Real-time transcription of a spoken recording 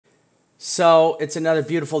So it's another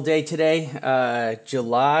beautiful day today,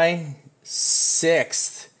 July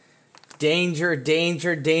 6th. Danger,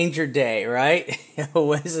 danger, danger day, right?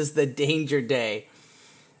 This is the danger day.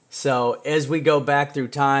 So as we go back through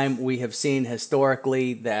time, we have seen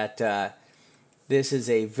historically that this is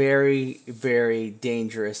a very, very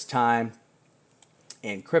dangerous time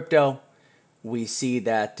in crypto. We see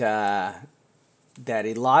that that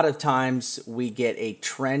a lot of times we get a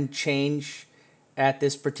trend change at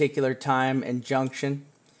this particular time and junction.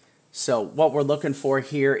 So what we're looking for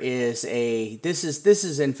here is this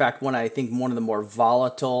is in fact one of the more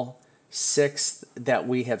volatile sixth that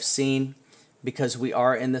we have seen, because we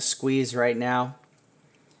are in the squeeze right now.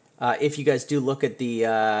 If you guys do look at the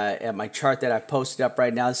at my chart that I posted up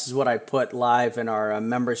right now, this is what I put live in our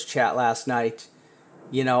members chat last night.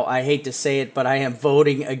 You know, I hate to say it, but I am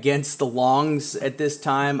voting against the longs at this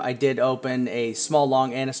time. I did open a small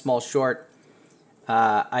long and a small short.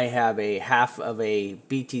 I have a half of a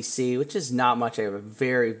BTC, which is not much. I have a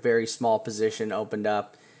very, very small position opened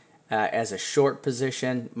up as a short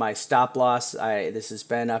position. My stop loss, this has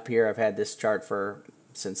been up here. I've had this chart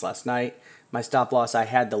since last night. My stop loss, I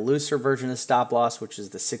had the looser version of stop loss, which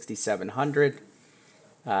is the 6,700.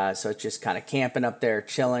 So it's just kind of camping up there,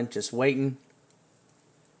 chilling, just waiting.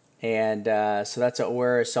 And so that's what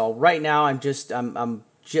we're. So right now, I'm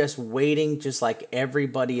just waiting, just like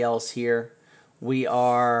everybody else here. We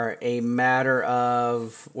are a matter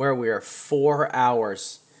of we are 4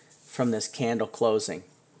 hours from this candle closing.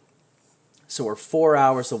 So we're 4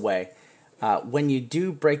 hours away. When you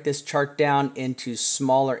do break this chart down into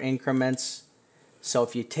smaller increments, so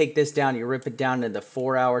if you take this down, you rip it down into the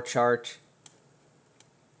 4 hour chart,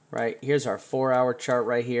 right? Here's our 4 hour chart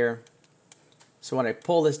right here. So when I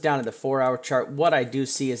pull this down to the 4 hour chart, what I do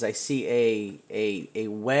see is I see a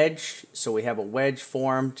wedge. So we have a wedge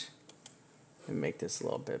formed. Let me make this a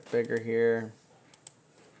little bit bigger here.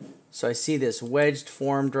 So I see this wedge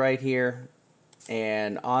formed right here.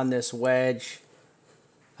 And on this wedge,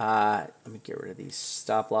 let me get rid of these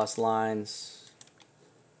stop loss lines.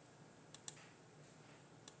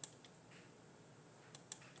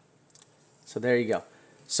 So there you go.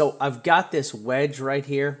 So I've got this wedge right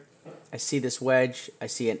here. I see this wedge. I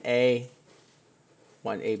see an A,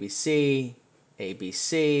 one ABC,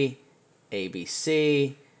 ABC,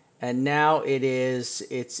 ABC, and now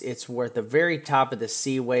we're at the very top of the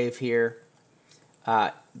C wave here.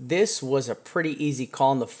 This was a pretty easy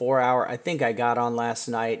call in the 4 hour. I think I got on last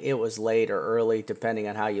night. It was late or early, depending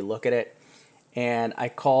on how you look at it, and I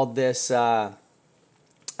called this. Actually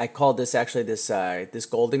this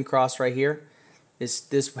golden cross right here.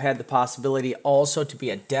 This had the possibility also to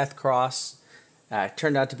be a death cross.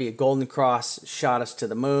 Turned out to be a golden cross, shot us to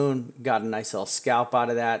the moon, got a nice little scalp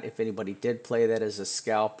out of that. If anybody did play that as a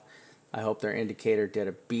scalp, I hope their indicator did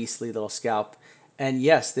a beastly little scalp. And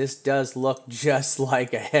yes, this does look just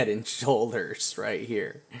like a head and shoulders right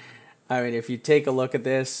here. I mean, if you take a look at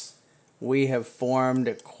this, we have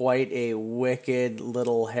formed quite a wicked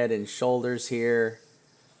little head and shoulders here.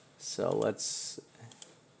 So let's...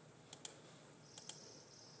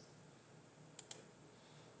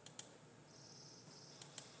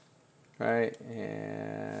 Right,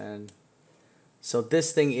 and so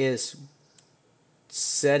this thing is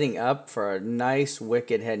setting up for a nice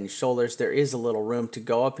wicked head and shoulders. There is a little room to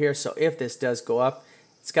go up here, so if this does go up,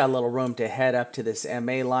 it's got a little room to head up to this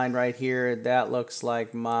MA line right here. That looks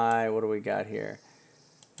like what do we got here?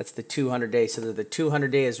 That's the 200-day. So the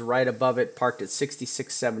 200-day is right above it, parked at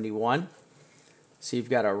 66.71. So you've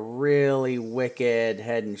got a really wicked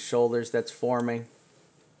head and shoulders that's forming.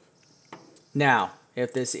 Now,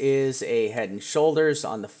 if this is a head and shoulders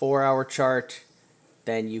on the 4 hour chart,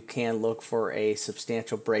 then you can look for a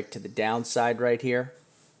substantial break to the downside right here.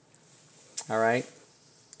 All right.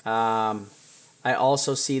 I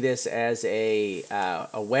also see this as a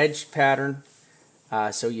wedge pattern.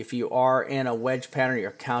 So if you are in a wedge pattern,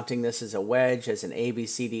 you're counting this as a wedge, as an A, B,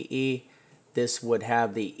 C, D, E. This would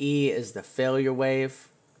have the E as the failure wave.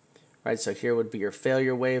 Right. So here would be your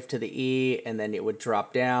failure wave to the E, and then it would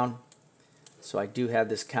drop down. So I do have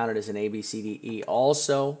this counted as an A, B, C, D, E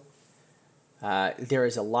also. There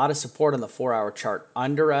is a lot of support on the 4 hour chart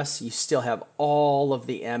under us. You still have all of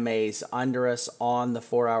the MAs under us on the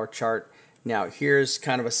 4 hour chart. Now here's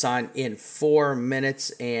kind of a sign. In 4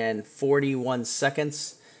 minutes and 41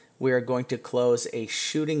 seconds, we are going to close a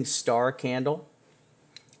shooting star candle.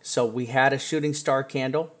 So we had a shooting star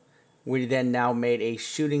candle. We then now made a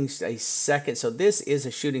second. So this is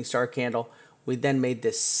a shooting star candle. We then made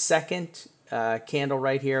this second candle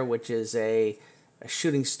right here, which is a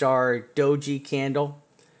shooting star doji candle.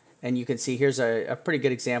 And you can see here's a pretty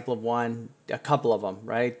good example of one, a couple of them,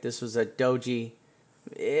 right? This was a doji,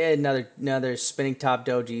 another spinning top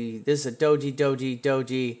doji. This is a doji, doji,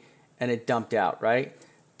 doji, and it dumped out, right?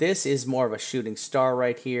 This is more of a shooting star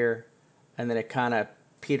right here, and then it kind of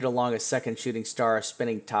petered along a second shooting star, a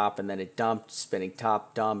spinning top, and then it dumped, spinning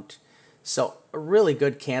top, dumped. So really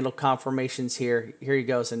good candle conformations here. Here you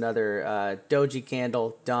goes another doji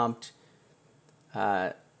candle, dumped,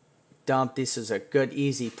 dump. This is a good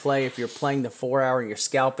easy play. If you're playing the 4 hour and you're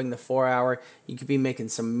scalping the 4 hour, you could be making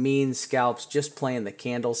some mean scalps just playing the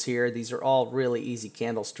candles here. These are all really easy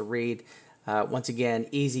candles to read. Once again,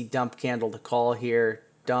 easy dump candle to call here,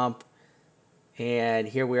 dump. And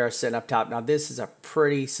here we are sitting up top. Now this is a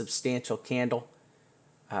pretty substantial candle.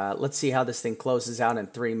 Let's see how this thing closes out in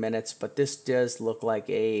 3 minutes, but this does look like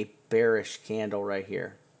a bearish candle right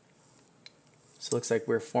here. So it looks like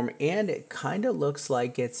we're forming, and it kind of looks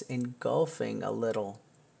like it's engulfing a little.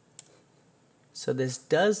 So this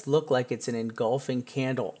does look like it's an engulfing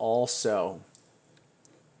candle also.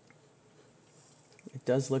 It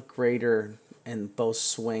does look greater in both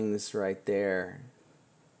swings right there.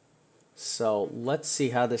 So let's see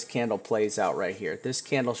how this candle plays out right here. This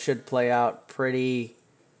candle should play out pretty,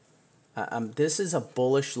 this is a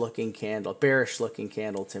bullish looking candle, bearish looking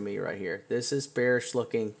candle to me right here. This is bearish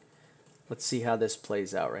looking. Let's see how this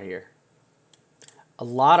plays out right here. A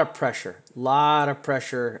lot of pressure,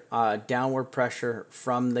 downward pressure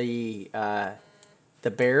from the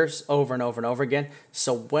bears over and over and over again.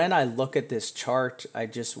 So when I look at this chart,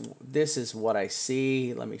 this is what I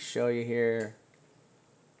see. Let me show you here.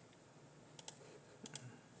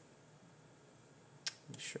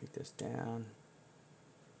 Let me shrink this down.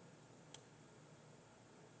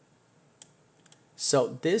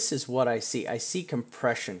 So this is what I see. I see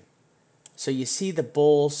compression. So you see the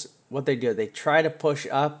bulls, what they do, they try to push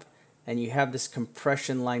up, and you have this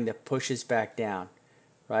compression line that pushes back down,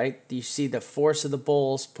 right? You see the force of the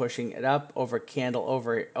bulls pushing it up over candle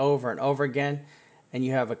over and over again, and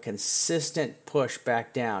you have a consistent push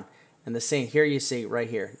back down. And the same here you see right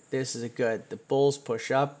here. This is the bulls push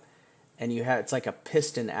up, and it's like a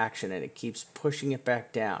piston action, and it keeps pushing it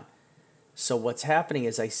back down. So what's happening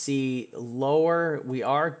is I see we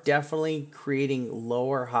are definitely creating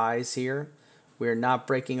lower highs here. We're not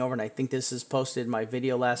breaking over, and I think this is posted in my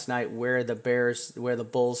video last night where the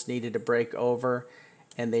bulls needed to break over,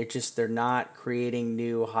 and they're not creating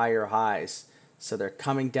new higher highs. So they're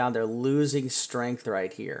coming down, they're losing strength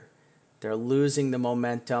right here. They're losing the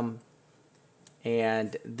momentum,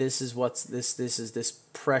 and this is this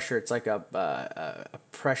pressure. It's like a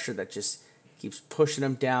pressure that just keeps pushing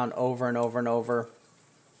them down over and over and over.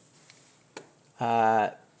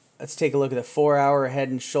 Let's take a look at the 4 hour head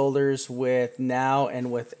and shoulders with now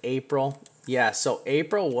and with April. Yeah, so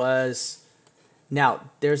April was, now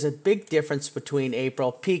there's a big difference between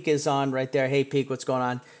April. Peak is on right there. Hey Peak, what's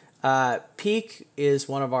going on? Peak is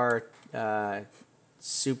one of our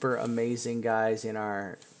super amazing guys in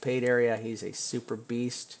our paid area. He's a super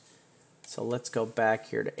beast. So let's go back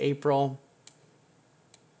here to April.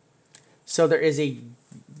 So there's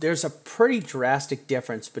a pretty drastic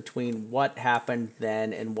difference between what happened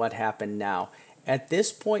then and what happened now. At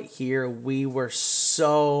this point here, we were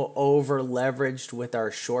so over leveraged with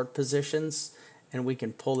our short positions, and we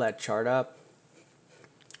can pull that chart up.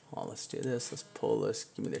 Well, let's do this. Let's pull this.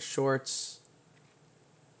 Give me the shorts.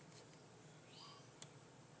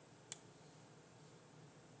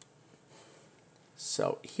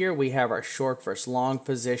 So here we have our short versus long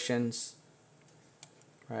positions.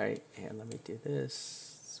 Right, and let me do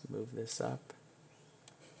this. Let's move this up.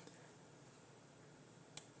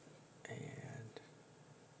 And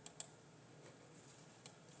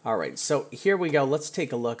all right, so here we go. Let's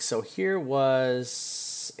take a look. So here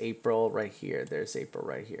was April right here. There's April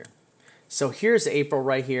right here. So here's April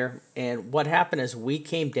right here. And what happened is we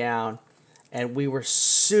came down and we were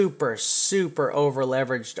super over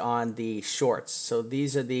leveraged on the shorts. So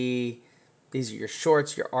these are your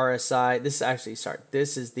shorts, your RSI. This is actually, sorry,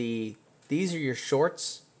 these are your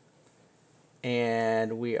shorts.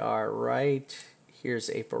 And we are here's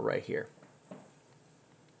April right here.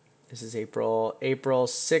 This is April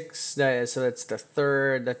 6th, so that's the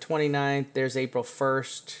 3rd, the 29th. There's April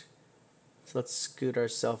 1st. So let's scoot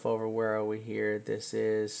ourselves over. Where are we here?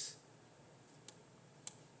 There's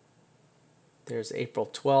April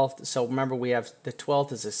 12th. So remember, we have the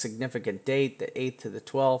 12th is a significant date, the 8th to the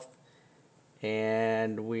 12th.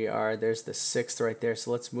 And there's the 6th right there.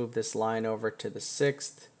 So let's move this line over to the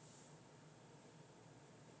 6th.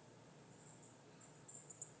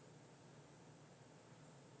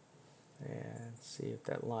 And see if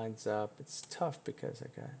that lines up. It's tough because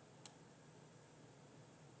I got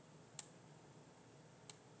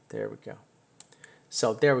There we go.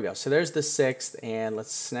 So there we go. So there's the 6th, and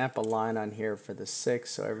let's snap a line on here for the 6th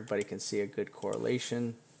so everybody can see a good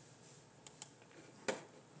correlation.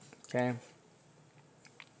 Okay.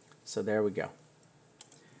 So there we go.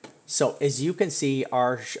 So as you can see,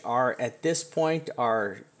 our at this point,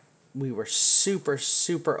 we were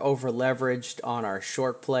super over leveraged on our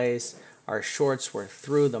short plays. Our shorts were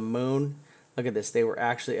through the moon. Look at this. They were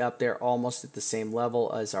actually up there almost at the same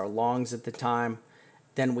level as our longs at the time.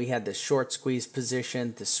 Then we had the short squeeze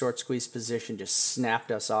position. The short squeeze position just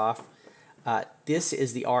snapped us off. This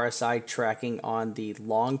is the RSI tracking on the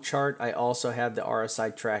long chart. I also have the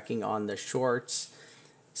RSI tracking on the shorts.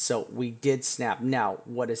 So we did snap. Now,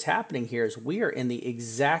 what is happening here is we are in the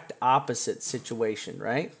exact opposite situation,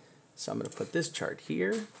 right? So I'm going to put this chart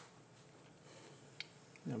here.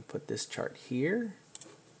 I'm going to put this chart here.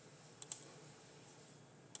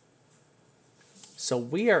 So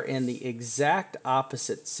we are in the exact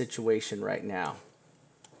opposite situation right now.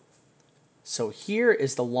 So here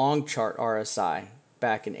is the long chart RSI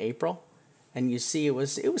back in April, and you see it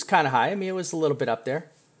was kind of high. I mean, it was a little bit up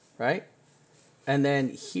there, right? And then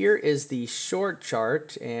here is the short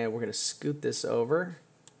chart, and we're going to scoot this over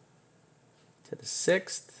to the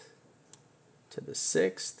 6th, to the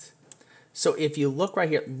 6th. So if you look right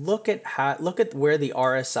here, look at where the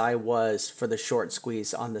RSI was for the short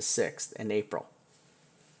squeeze on the 6th in April.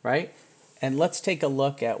 Right? And let's take a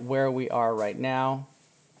look at where we are right now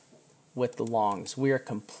with the longs. We are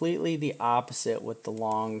completely the opposite with the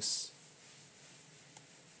longs.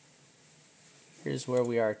 Here's where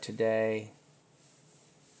we are today.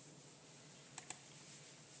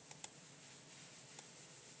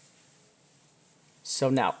 So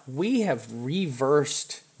now we have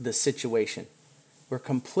reversed the situation. We're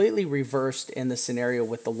completely reversed in the scenario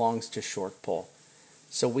with the longs to short pull.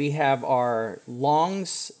 So we have our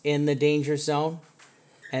longs in the danger zone,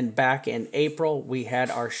 and back in April we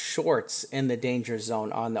had our shorts in the danger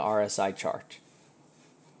zone on the RSI chart.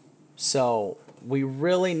 So we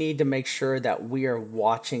really need to make sure that we are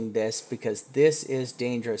watching this, because this is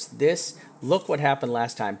dangerous. Look what happened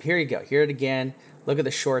last time. Here you go. Here it again. Look at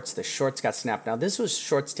the shorts. The shorts got snapped. Now this was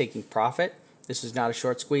shorts taking profit. This was not a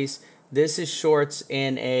short squeeze. This is shorts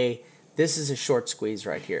in this is a short squeeze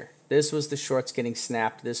right here. This was the shorts getting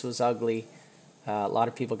snapped. This was ugly. A lot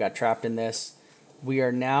of people got trapped in this. We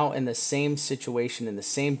are now in the same situation, in the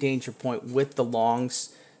same danger point with the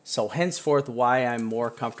longs. So henceforth, why I'm more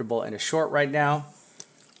comfortable in a short right now.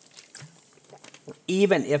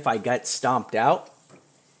 Even if I get stomped out,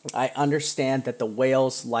 I understand that the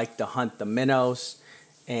whales like to hunt the minnows,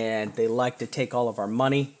 and they like to take all of our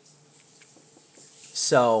money.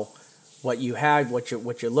 So what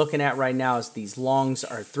you're looking at right now is these longs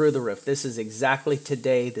are through the roof. This is exactly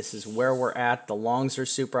today. This is where we're at. The longs are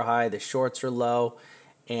super high. The shorts are low.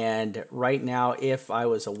 And right now, if I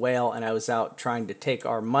was a whale and I was out trying to take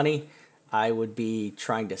our money, I would be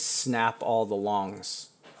trying to snap all the longs,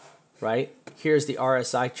 right? Here's the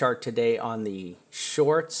RSI chart today on the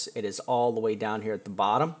shorts. It is all the way down here at the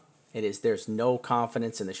bottom. There's no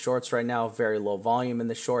confidence in the shorts right now. Very low volume in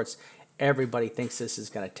the shorts. Everybody thinks this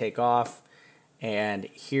is going to take off, and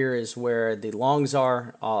here is where the longs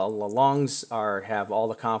are. All the longs have all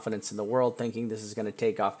the confidence in the world, thinking this is going to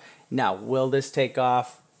take off. Now, will this take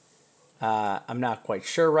off? I'm not quite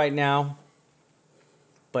sure right now,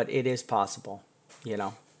 but it is possible, you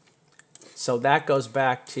know. So that goes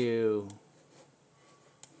back to.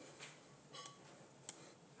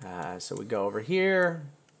 So we go over here.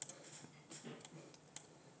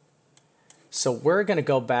 So we're going to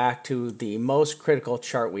go back to the most critical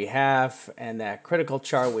chart we have, and that critical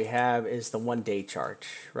chart we have is the 1-day chart,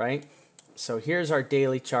 right? So here's our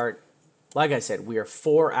daily chart. Like I said, we are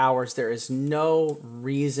 4 hours. There is no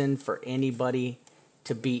reason for anybody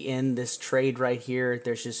to be in this trade right here.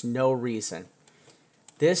 There's just no reason.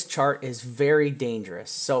 This chart is very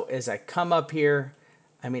dangerous. So as I come up here,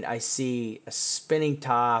 I mean, I see a spinning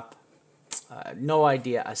top, no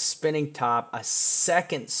idea, a spinning top, a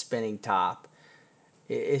second spinning top.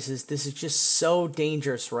 This is just so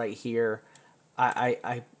dangerous right here.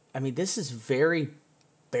 I mean, this is very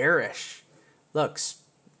bearish. Look,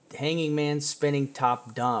 hanging man, spinning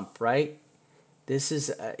top, dump, right? This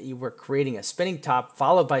is, you were creating a spinning top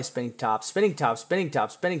followed by spinning top, spinning top, spinning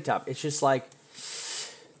top, spinning top. It's just like,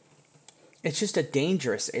 it's just a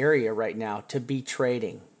dangerous area right now to be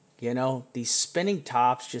trading. You know, these spinning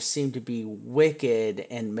tops just seem to be wicked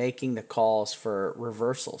and making the calls for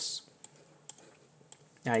reversals.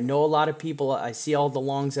 Now, I know a lot of people, I see all the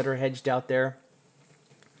longs that are hedged out there,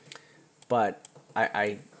 but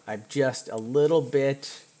I'm just a little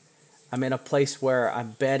bit I'm in a place where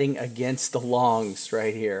I'm betting against the longs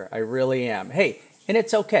right here. I really am. Hey, and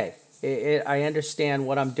it's okay. I understand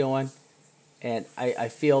what I'm doing, and I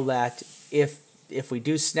feel that if we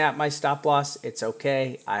do snap my stop loss, it's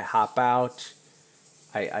okay. I hop out.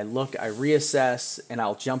 I look, I reassess, and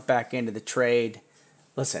I'll jump back into the trade.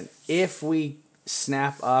 Listen, if we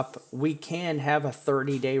snap up, we can have a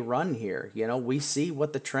 30-day run here. You know, we see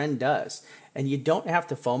what the trend does. And you don't have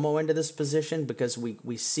to FOMO into this position because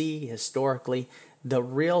we see historically the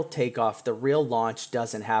real takeoff, the real launch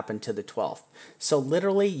doesn't happen to the 12th. So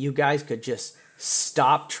literally, you guys could just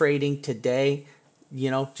stop trading today,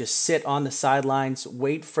 you know, just sit on the sidelines,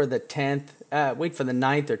 wait for the 10th, wait for the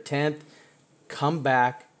 9th or 10th, come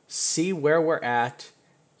back, see where we're at.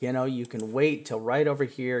 You know, you can wait till right over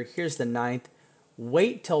here. Here's the 9th.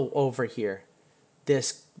 Wait till over here.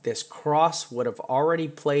 This cross would have already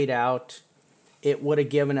played out. It would have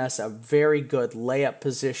given us a very good layup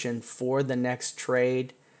position for the next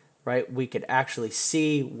trade, right? We could actually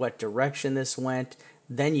see what direction this went.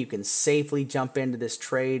 Then you can safely jump into this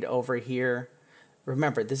trade over here.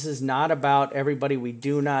 Remember, this is not about everybody. We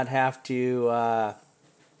do not have to,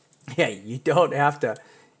 yeah, you don't have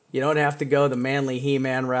to go the manly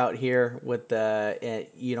He-Man route here with the,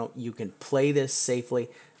 you know, you can play this safely.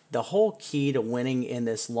 The whole key to winning in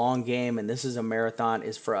this long game, and this is a marathon,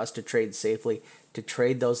 is for us to trade safely, to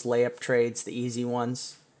trade those layup trades, the easy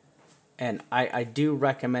ones. And I do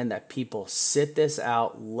recommend that people sit this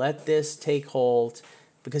out, let this take hold,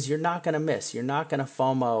 because you're not going to miss. You're not going to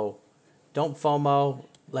FOMO. Don't FOMO.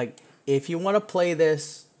 Like, if you want to play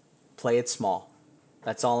this, play it small.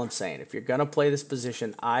 That's all I'm saying. If you're going to play this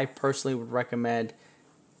position, I personally would recommend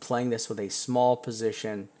playing this with a small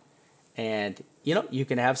position. And, you know, you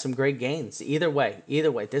can have some great gains. Either way,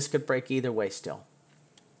 this could break either way still.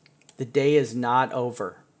 The day is not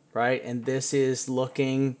over, right? And this is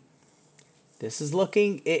looking,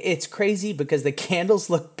 it's crazy because the candles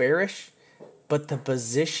look bearish, but the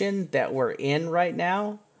position that we're in right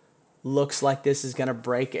now looks like this is going to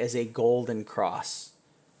break as a golden cross.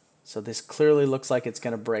 So this clearly looks like it's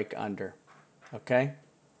going to break under, okay?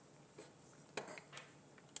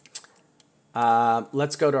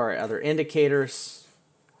 Let's go to our other indicators.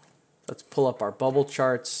 Let's pull up our bubble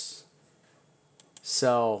charts.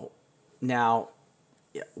 So now,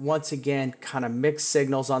 once again, kind of mixed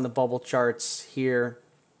signals on the bubble charts here.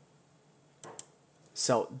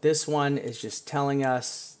 So this one is just telling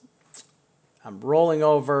us I'm rolling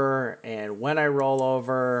over, and when I roll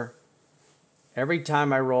over, every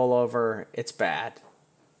time I roll over, it's bad.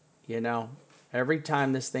 You know, every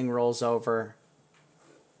time this thing rolls over,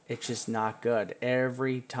 it's just not good.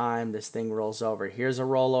 Every time this thing rolls over. Here's a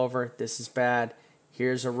rollover. This is bad.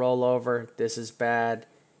 Here's a rollover. This is bad.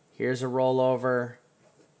 Here's a rollover.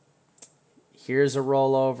 Here's a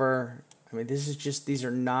rollover. I mean, this is just, these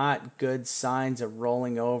are not good signs of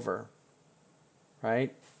rolling over,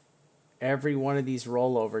 right? Every one of these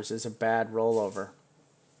rollovers is a bad rollover.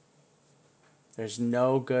 There's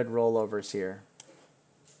no good rollovers here.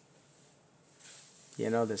 You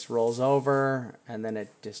know, this rolls over and then it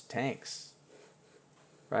just tanks,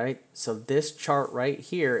 right? So this chart right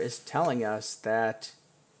here is telling us that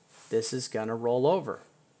this is going to roll over.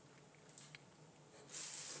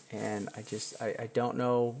 And I don't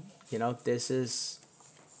know, you know, this is,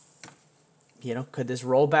 you know, could this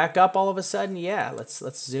roll back up all of a sudden? Yeah, let's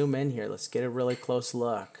zoom in here. Let's get a really close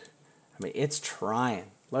look. I mean, it's trying.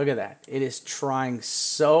 Look at that. It is trying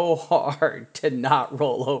so hard to not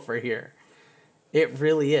roll over here. It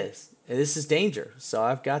really is. This is danger. So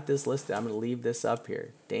I've got this listed. I'm going to leave this up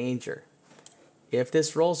here. Danger. If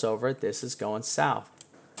this rolls over, this is going south.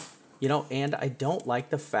 You know, and I don't like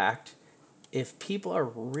the fact if people are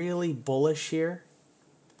really bullish here,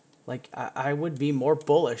 like I would be more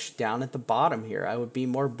bullish down at the bottom here. I would be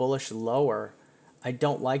more bullish lower. I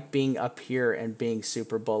don't like being up here and being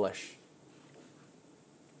super bullish.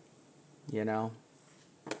 You know?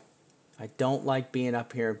 I don't like being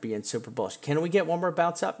up here and being super bullish. Can we get one more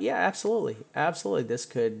bounce up? Yeah, absolutely. Absolutely. This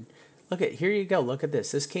could, look at, here you go. Look at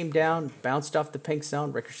this. This came down, bounced off the pink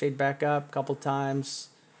zone, ricocheted back up a couple times.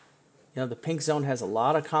 You know, the pink zone has a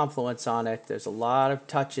lot of confluence on it. There's a lot of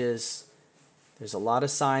touches. There's a lot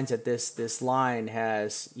of signs that this line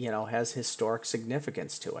has, you know, has historic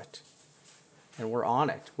significance to it. And we're on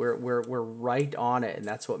it. We're right on it, and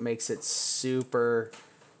that's what makes it super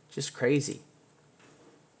just crazy.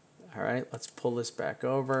 All right, let's pull this back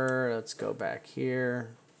over. Let's go back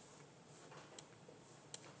here.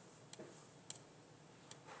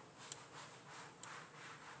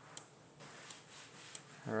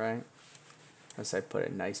 All right. As I put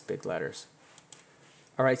it in nice big letters.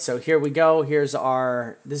 All right, so here we go. This is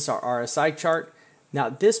our RSI chart. Now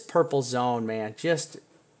this purple zone, man, just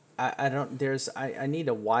I don't there's I need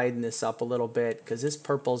to widen this up a little bit because this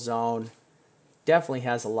purple zone definitely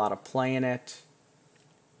has a lot of play in it.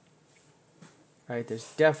 Right,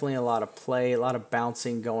 there's definitely a lot of play, a lot of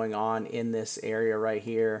bouncing going on in this area right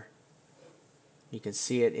here. You can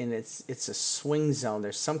see it in it's a swing zone.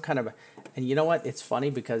 There's some kind of and you know what? It's funny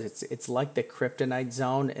because it's like the kryptonite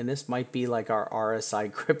zone, and this might be like our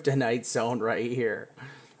RSI kryptonite zone right here.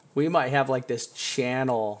 We might have like this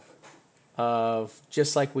channel of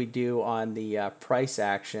just like we do on the price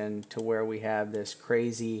action, to where we have this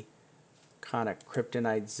crazy kind of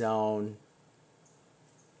kryptonite zone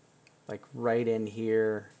like right in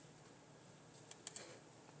here,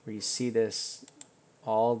 where you see this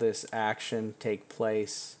all this action take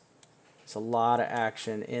place. There's a lot of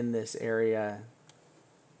action in this area.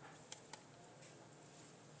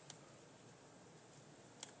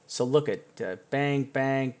 So look at bang,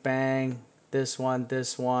 bang, bang. This one,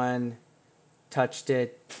 touched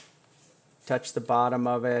it, touched the bottom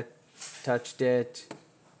of it, touched it,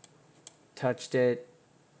 touched it,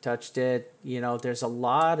 touched it. You know, there's a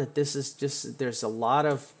lot of, there's a lot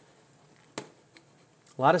of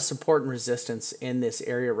support and resistance in this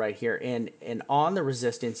area right here. And on the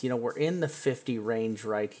resistance, you know, we're in the 50 range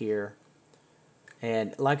right here.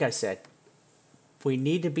 And like I said, we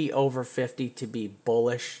need to be over 50 to be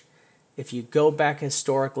bullish. If you go back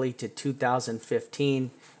historically to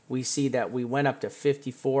 2015, we see that we went up to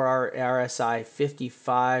 54 RSI,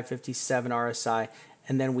 55, 57 RSI,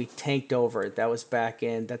 and then we tanked over it. That was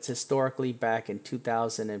that's historically back in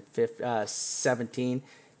 2017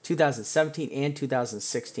 and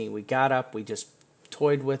 2016. We got up, we just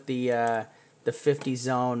toyed with the 50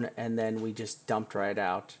 zone, and then we just dumped right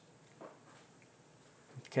out.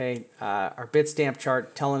 Okay, our Bitstamp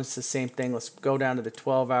chart telling us the same thing. Let's go down to the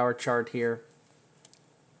 12-hour chart here.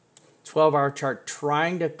 12-hour chart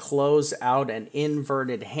trying to close out an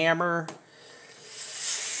inverted hammer.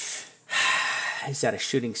 Is that a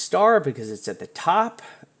shooting star because it's at the top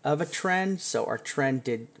of a trend? So our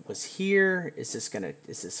trend was here. Is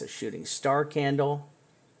this a shooting star candle?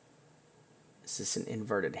 Is this an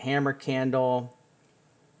inverted hammer candle?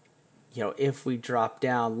 You know, if we drop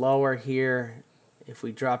down lower here, if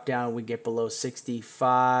we drop down, we get below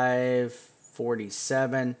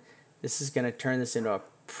 65.47. This is going to turn this into a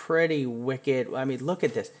pretty wicked. I mean, look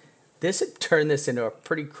at this. This would turn this into a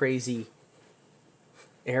pretty crazy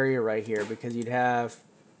area right here, because you'd have.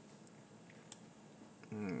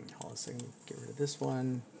 Hold on a second. Get rid of this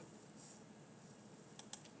one.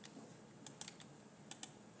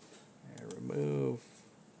 And remove.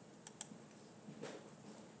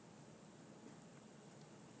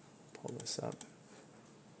 Pull this up.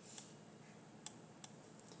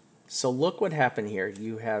 So look what happened here.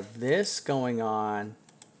 You have this going on,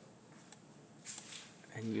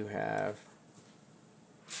 and you have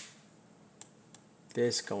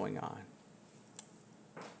this going on.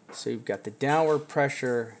 So you've got the downward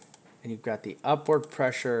pressure, and you've got the upward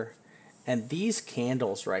pressure, and these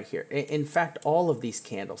candles right here. In fact, all of these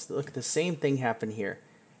candles. Look at the same thing happen here.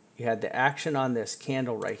 You had the action on this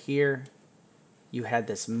candle right here. You had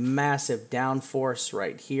this massive downforce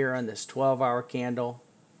right here on this 12-hour candle.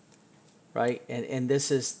 Right, and this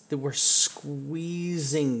is, we're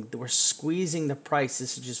squeezing the price.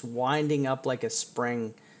 This is just winding up like a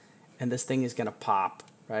spring, and this thing is gonna pop.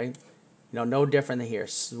 Right, you know, no different than here.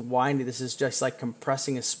 Winding. This is just like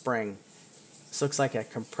compressing a spring. This looks like a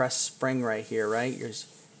compressed spring right here. Right,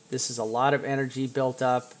 this is a lot of energy built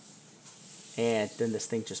up, and then this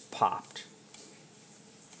thing just popped.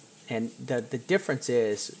 And the difference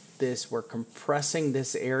is this: we're compressing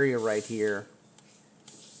this area right here.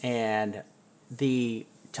 And to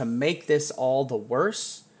make this all the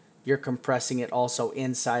worse, you're compressing it also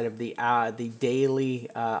inside of the daily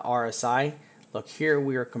RSI. Look here,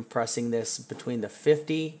 we are compressing this between the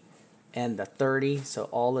 50 and the 30. So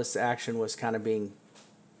all this action was kind of being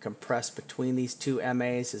compressed between these two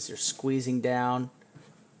MAs as they're squeezing down.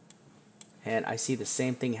 And I see the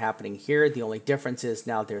same thing happening here. The only difference is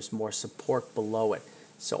now there's more support below it.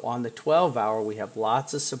 So on the 12-hour, we have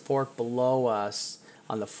lots of support below us.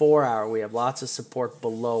 On the 4-hour, we have lots of support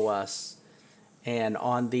below us, and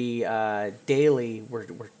on the daily, we're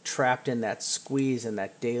trapped in that squeeze, in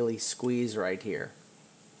that daily squeeze right here.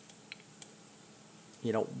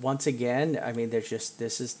 You know, once again, I mean, there's just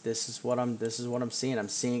this is what I'm seeing. I'm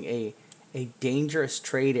seeing a dangerous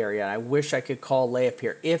trade area. I wish I could call layup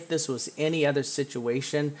here. If this was any other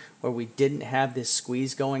situation where we didn't have this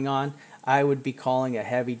squeeze going on, I would be calling a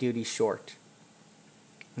heavy duty short.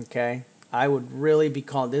 Okay. I would really be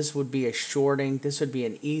calling, this would be a shorting. This would be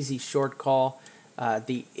an easy short call.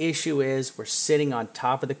 The issue is we're sitting on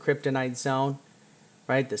top of the kryptonite zone,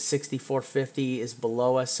 right? The 6450 is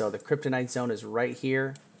below us, so the kryptonite zone is right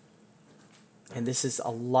here. And this is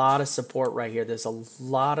a lot of support right here. There's a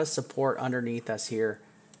lot of support underneath us here.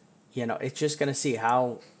 You know, it's just going to see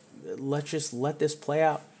how, let's just let this play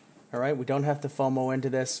out. All right, we don't have to FOMO into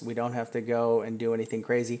this. We don't have to go and do anything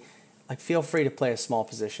crazy. Like, feel free to play a small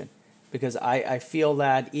position, because I feel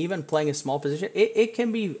that even playing a small position, it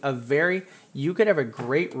can be a very, you could have a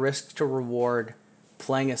great risk to reward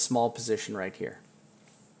playing a small position right here.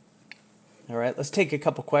 All right, let's take a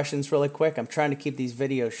couple questions really quick. I'm trying to keep these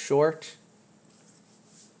videos short.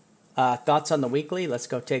 Thoughts on the weekly? Let's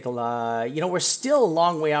go take a you know, we're still a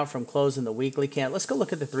long way out from closing the weekly candle. Let's go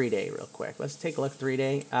look at the 3-day real quick. Let's take a look at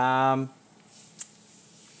 3-day.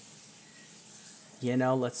 You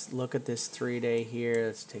know, let's look at this 3-day here.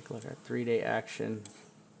 Let's take a look at 3-day action.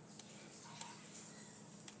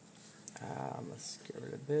 Let's get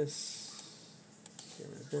rid of this. Get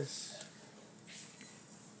rid of this.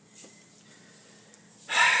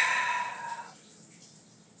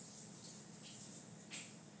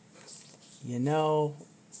 You know,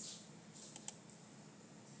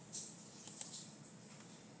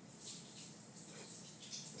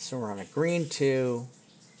 so we're on a green 2.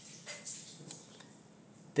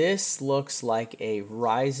 This looks like a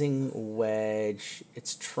rising wedge.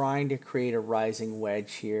 It's trying to create a rising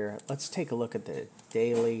wedge here. Let's take a look at the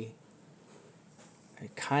daily.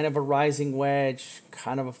 Kind of a rising wedge,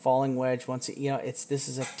 kind of a falling wedge. Once it, you know, this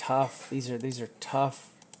is a tough. These are tough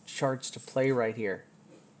charts to play right here.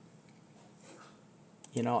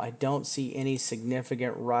 You know, I don't see any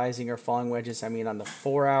significant rising or falling wedges. I mean, on the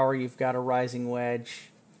 4-hour, you've got a rising wedge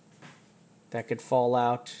that could fall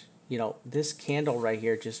out. You know, this candle right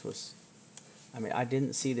here just was, I mean, I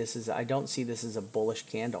don't see this as a bullish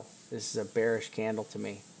candle. This is a bearish candle to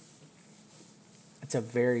me. It's a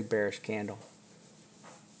very bearish candle.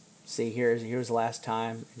 See, here's last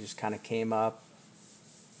time. It just kind of came up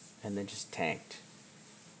and then just tanked.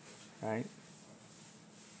 Right?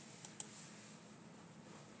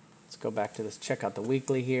 Let's go back to this. Check out the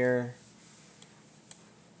weekly here.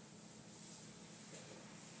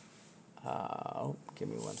 Oh, give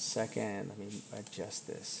me 1 second. Let me adjust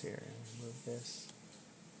this here. Move this.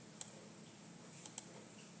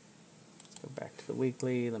 Let's go back to the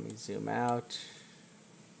weekly. Let me zoom out.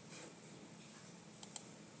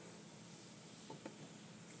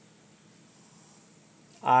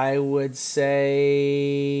 I would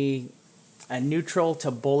say a neutral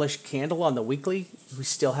to bullish candle on the weekly. We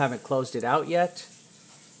still haven't closed it out yet.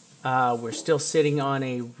 We're still sitting on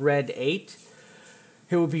a red 8.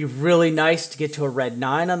 It would be really nice to get to a red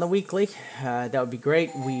 9 on the weekly. That would be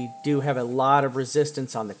great. We do have a lot of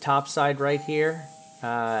resistance on the top side right here.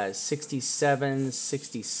 67,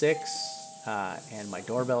 66. And my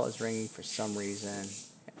doorbell is ringing for some reason.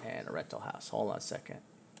 And a rental house. Hold on a second.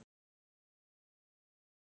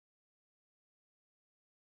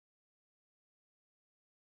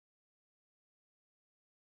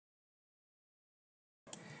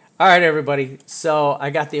 All right, everybody. So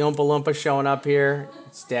I got the Oompa Loompa showing up here.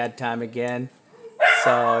 It's dad time again.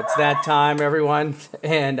 So it's that time, everyone.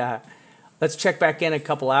 And let's check back in a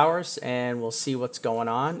couple hours, and we'll see what's going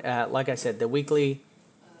on. Like I said, the weekly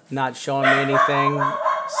not showing me anything.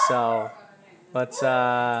 So let's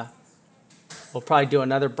we'll probably do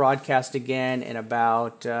another broadcast again in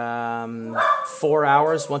about 4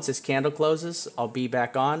 hours. Once this candle closes, I'll be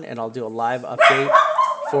back on, and I'll do a live update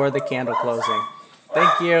for the candle closing.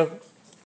 Thank you.